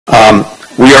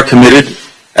We are committed,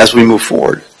 as we move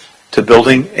forward, to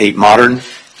building a modern,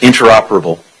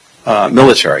 interoperable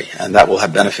military, and that will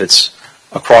have benefits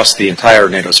across the entire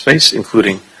NATO space,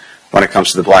 including when it comes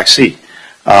to the Black Sea.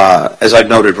 As I've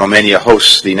noted, Romania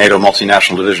hosts the NATO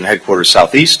Multinational Division Headquarters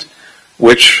Southeast,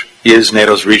 which is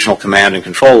NATO's regional command and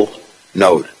control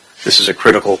node. This is a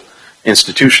critical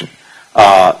institution.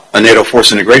 A NATO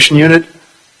force integration unit,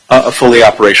 a fully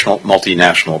operational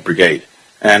multinational brigade.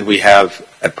 And we have,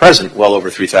 at present, well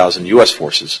over 3,000 U.S.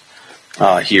 forces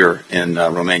here in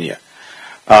Romania.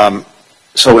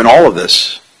 So in all of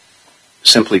this,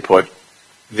 simply put,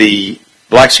 the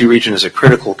Black Sea region is a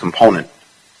critical component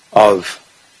of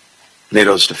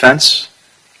NATO's defense,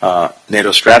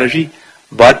 NATO's strategy,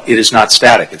 but it is not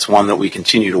static. It's one that we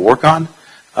continue to work on,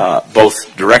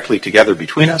 both directly together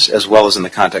between us as well as in the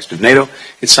context of NATO.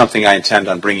 It's something I intend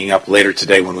on bringing up later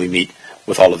today when we meet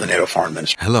with all of the NATO foreign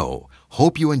ministers. Hello.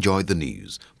 Hope you enjoyed the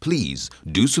news. Please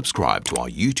do subscribe to our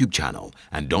YouTube channel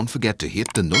and don't forget to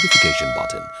hit the notification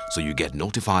button so you get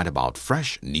notified about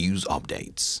fresh news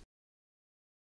updates.